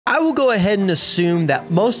I will go ahead and assume that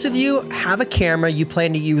most of you have a camera you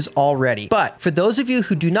plan to use already. But for those of you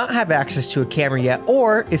who do not have access to a camera yet,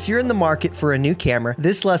 or if you're in the market for a new camera,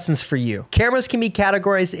 this lesson's for you. Cameras can be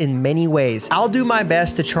categorized in many ways. I'll do my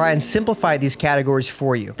best to try and simplify these categories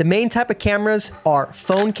for you. The main type of cameras are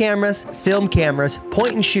phone cameras, film cameras,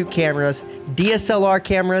 point and shoot cameras, DSLR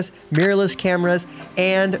cameras, mirrorless cameras,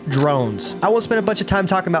 and drones. I won't spend a bunch of time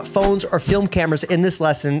talking about phones or film cameras in this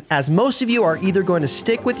lesson, as most of you are either going to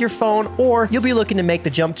stick with your phone or you'll be looking to make the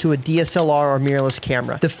jump to a DSLR or mirrorless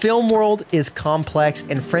camera. The film world is complex,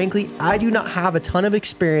 and frankly, I do not have a ton of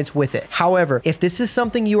experience with it. However, if this is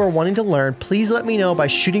something you are wanting to learn, please let me know by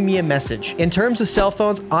shooting me a message. In terms of cell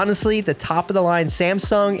phones, honestly, the top of the line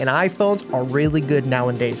Samsung and iPhones are really good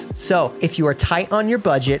nowadays. So if you are tight on your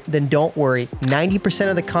budget, then don't worry. 90%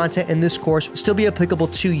 of the content in this course will still be applicable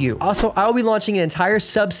to you. Also, I will be launching an entire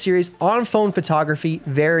sub-series on phone photography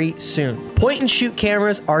very soon. Point and shoot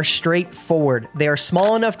cameras are straightforward. They are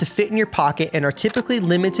small enough to fit in your pocket and are typically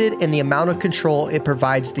limited in the amount of control it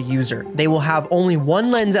provides the user. They will have only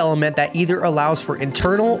one lens element that either allows for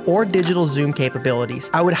internal or digital zoom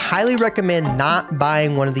capabilities. I would highly recommend not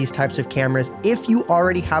buying one of these types of cameras if you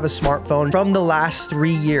already have a smartphone from the last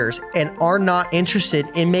 3 years and are not interested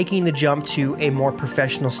in making the jump to a more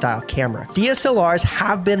professional style camera. DSLRs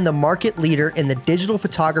have been the market leader in the digital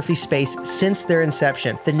photography space since their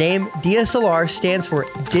inception. The name DSLR stands for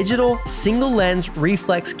Digital Single Lens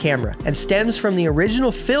Reflex Camera and stems from the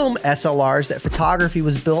original film SLRs that photography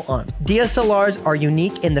was built on. DSLRs are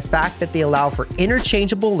unique in the fact that they allow for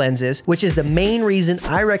interchangeable lenses, which is the main reason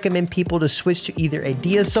I recommend people to switch to either a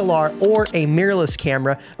DSLR or a mirrorless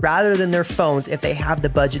camera rather than their phones if they have the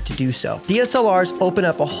budget to do so. DSLRs open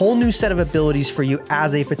up a whole new set of abilities for you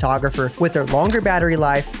as a photographer with their longer battery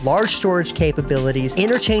life, large storage capabilities,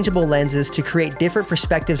 interchangeable lenses to create different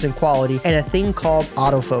perspectives and quality, and a thing called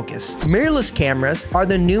autofocus. Mirrorless cameras are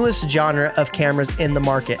the newest genre of cameras in the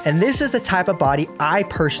market, and this is the type of body I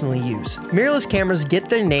personally use. Mirrorless cameras get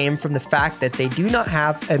their name from the fact that they do not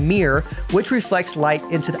have a mirror which reflects light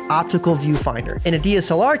into the optical viewfinder. In a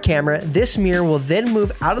DSLR camera, this mirror will then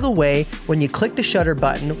move out of the way when you click the shutter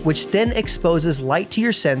button, which then exposes light to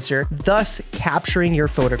your sensor, thus capturing your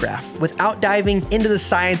photograph. Without diving into the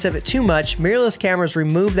science of it too much, mirrorless cameras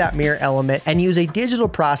remove that mirror element and use a digital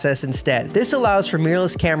process instead. This allows for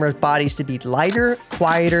mirrorless camera bodies to be lighter,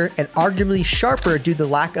 quieter, and arguably sharper due to the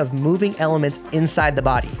lack of moving elements inside the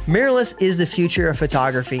body. Mirrorless is the future of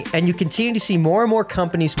photography, and you continue to see more and more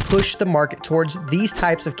companies push the market towards these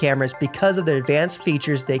types of cameras because of the advanced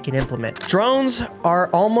features they can implement. Drones are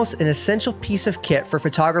almost an essential piece of kit for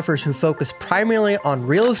photographers who focus primarily on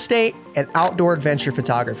real estate and outdoor adventure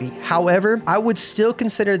photography. However, I would still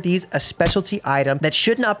consider these a specialty item that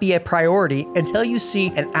should not be a priority until you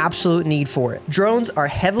see an absolute need for it. Drones are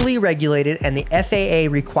heavily regulated, and the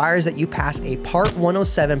FAA requires that you pass a Part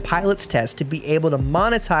 107 pilot's test to be able to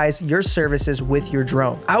monetize your services with your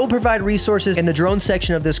drone. I will provide resources in the drone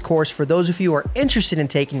section of this course for those of you who are interested in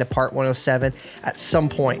taking the Part 107 at some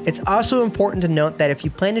point. It's also important to note that if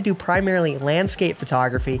you plan to do primarily landscape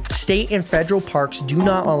photography, state and federal parks do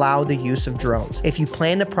not allow the use of drones. If you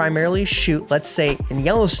plan to primarily shoot, let's say in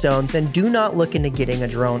Yellowstone, then do not look into getting a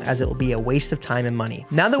drone, as it will be a waste of time and money.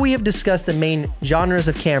 Now that we have discussed the main genres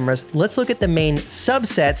of cameras, let's look at the main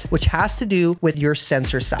subsets, which has to do with your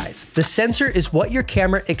sensor size. The sensor is what your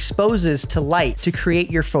camera exposes to light to create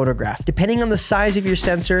your photograph. Depending on the size of your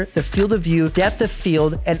sensor, the field of view, depth of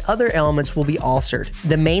field, and other elements will be altered.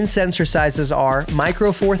 The main sensor sizes are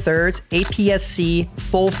micro 4/3, APS-C,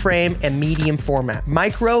 full frame, and medium format.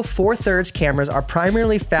 Micro 4/3 cameras are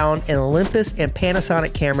primarily found in Olympus and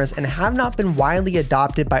Panasonic cameras and have not been widely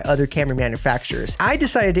adopted by other camera manufacturers. I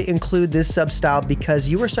decided to include this substyle because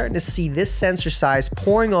you are starting to see this sensor size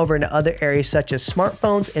pouring over into other areas such as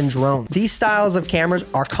smartphones and drones. These styles of cameras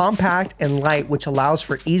are compact and light, which allows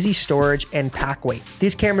for easy storage and pack weight.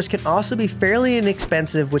 These cameras can also be fairly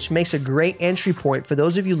inexpensive, which makes a great entry point for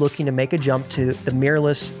those of you looking to make a jump to the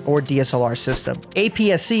mirrorless or DSLR system.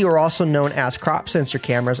 APS-C, or also known as crop sensor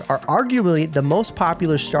cameras, are arguably the most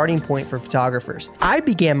popular starting point for photographers. I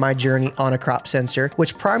began my journey on a crop sensor,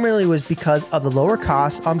 which primarily was because of the lower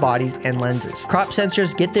costs on bodies and lenses. Crop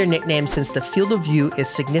sensors get their nickname since the field of view is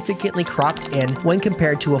significantly cropped in when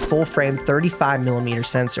compared to a full-frame 35mm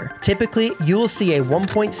sensor. Typically, you will see a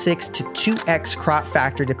 1.6 to 2x crop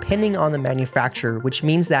factor depending on the manufacturer, which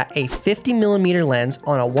means that a 50mm lens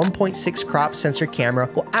on a 1.6 crop sensor camera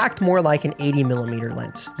will act more like an 80mm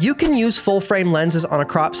lens. You can use full-frame lenses on a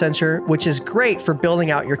crop sensor, which is great for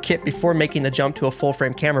building out your kit before making the jump to a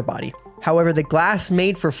full-frame camera body. However, the glass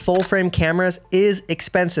made for full frame cameras is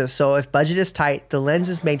expensive, so if budget is tight, the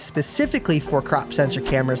lenses made specifically for crop sensor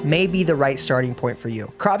cameras may be the right starting point for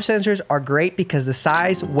you. Crop sensors are great because the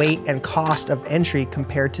size, weight, and cost of entry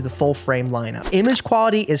compared to the full frame lineup. Image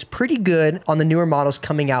quality is pretty good on the newer models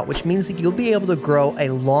coming out, which means that you'll be able to grow a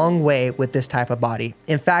long way with this type of body.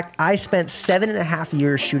 In fact, I spent 7.5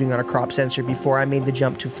 years shooting on a crop sensor before I made the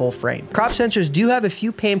jump to full frame. Crop sensors do have a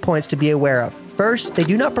few pain points to be aware of. First, they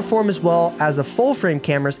do not perform as well as the full frame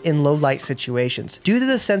cameras in low light situations. Due to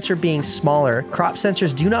the sensor being smaller, crop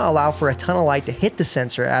sensors do not allow for a ton of light to hit the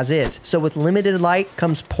sensor as is, so with limited light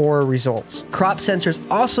comes poorer results. Crop sensors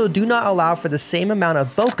also do not allow for the same amount of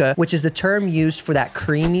bokeh, which is the term used for that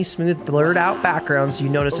creamy, smooth, blurred out backgrounds you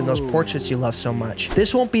notice in those portraits you love so much.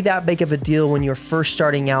 This won't be that big of a deal when you're first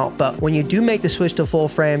starting out, but when you do make the switch to full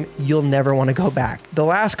frame, you'll never want to go back. The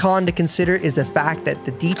last con to consider is the fact that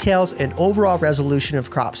the details and overall resolution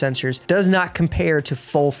of crop sensors does not compare to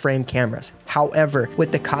full frame cameras. However,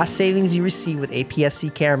 with the cost savings you receive with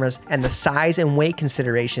APS-C cameras and the size and weight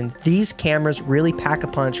consideration, these cameras really pack a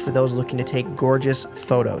punch for those looking to take gorgeous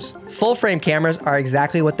photos. Full frame cameras are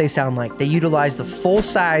exactly what they sound like. They utilize the full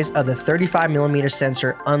size of the 35mm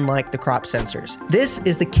sensor, unlike the crop sensors. This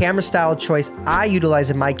is the camera style choice I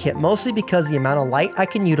utilize in my kit, mostly because the amount of light I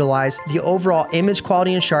can utilize, the overall image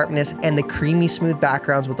quality and sharpness, and the creamy smooth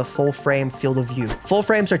backgrounds with a full frame field of view. Full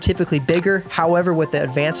frames are typically bigger. However, with the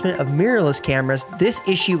advancement of mirrorless cameras, this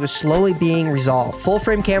issue is slowly being resolved. Full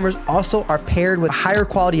frame cameras also are paired with higher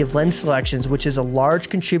quality of lens selections, which is a large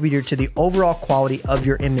contributor to the overall quality of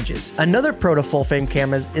your images. Another pro to full frame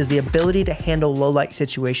cameras is the ability to handle low light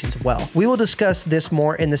situations well. We will discuss this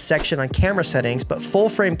more in the section on camera settings, but full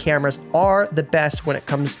frame cameras are the best when it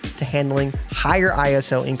comes to handling higher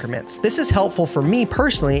ISO increments. This is helpful for me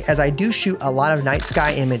personally, as I do shoot a lot of night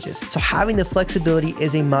sky images, so having the flexibility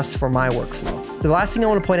is a must for my workflow. The last thing I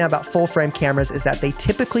want to point out about full frame cameras is that they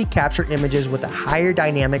typically capture images with a higher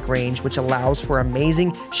dynamic range, which allows for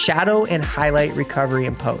amazing shadow and highlight recovery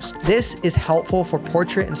in post. This is helpful for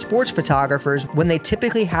portrait and sports photographers when they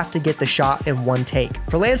typically have to get the shot in one take.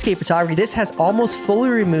 For landscape photography, this has almost fully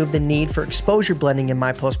removed the need for exposure blending in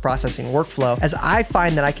my post-processing workflow, as I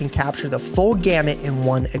find that I can capture the full gamut in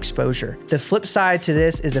one exposure. The flip side to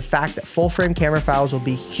this is the fact that full frame camera files will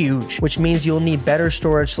be huge, which means you'll need better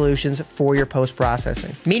storage solutions for your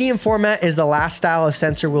post-processing. Medium format is the last style of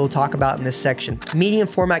sensor we'll talk about in this section. Medium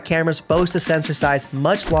format cameras boast a sensor size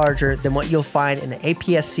much larger than what you'll find in an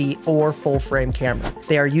APS-C or full frame camera.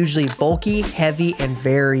 They are usually bulky, heavy, and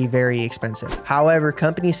very, very expensive. However,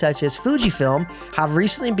 companies such as Fujifilm have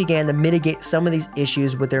recently began to mitigate some of these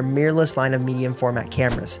issues with their mirrorless line of medium format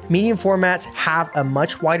cameras. Medium formats have a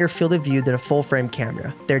much wider field of view than a full frame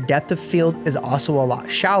camera. Their depth of field is also a lot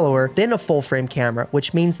shallower than a full frame camera,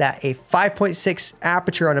 which means that a 5.6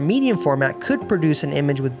 aperture on a medium format could produce an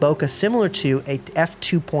image with bokeh similar to a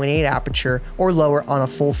f2.8 aperture or lower on a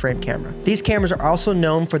full frame camera. These cameras are also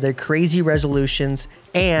known for their crazy resolutions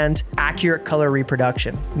and accurate color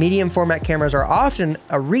reproduction. Medium format cameras are often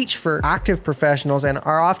a reach for active professionals and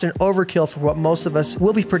are often overkill for what most of us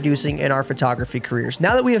will be producing in our photography careers.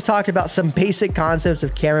 Now that we have talked about some basic concepts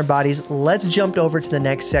of camera bodies, let's jump over to the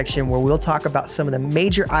next section where we'll talk about some of the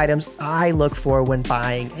major items I look for when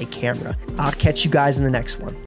buying a camera. I'll catch you guys in the next one.